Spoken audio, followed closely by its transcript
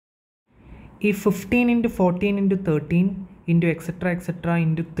if 15 into 14 into 13 into etc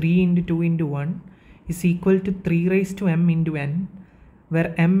into 3 into 2 into 1 is equal to 3 raised to m into n,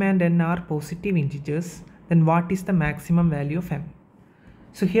 where m and n are positive integers, then what is the maximum value of m?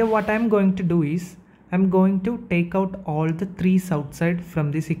 So here what I'm going to do is I'm going to take out all the 3's outside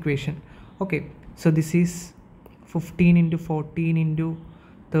from this equation. Okay, so this is 15 into 14 into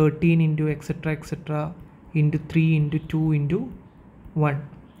 13 into etc into 3 into 2 into 1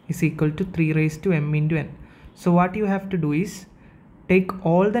 is equal to 3 raised to m into n. So what you have to do is take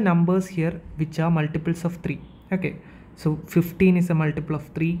all the numbers here which are multiples of 3. Okay, so 15 is a multiple of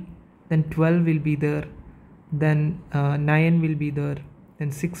 3, then 12 will be there, then 9 will be there,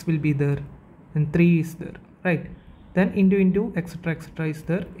 then 6 will be there, then 3 is there, right? Then into etc is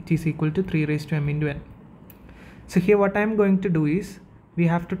there, it is equal to 3 raised to m into n. So here what I am going to do is we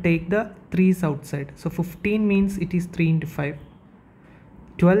have to take the 3's outside. So 15 means it is 3 into 5,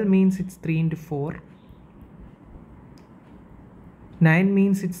 12 means it's 3 into 4, 9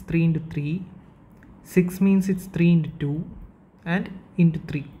 means it's 3 into 3, 6 means it's 3 into 2, and into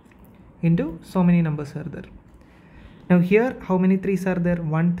 3. Into so many numbers are there. Now here how many 3's are there?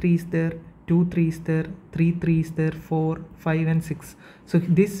 1 3 is there, 2 3 is there, 3 3 is there, 4, 5 and 6. So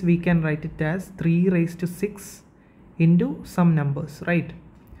this we can write it as 3 raised to 6 into some numbers, right?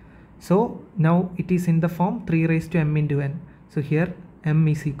 So now it is in the form 3 raised to m into n. So here m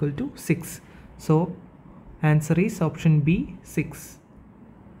is equal to 6. So answer is option B, 6.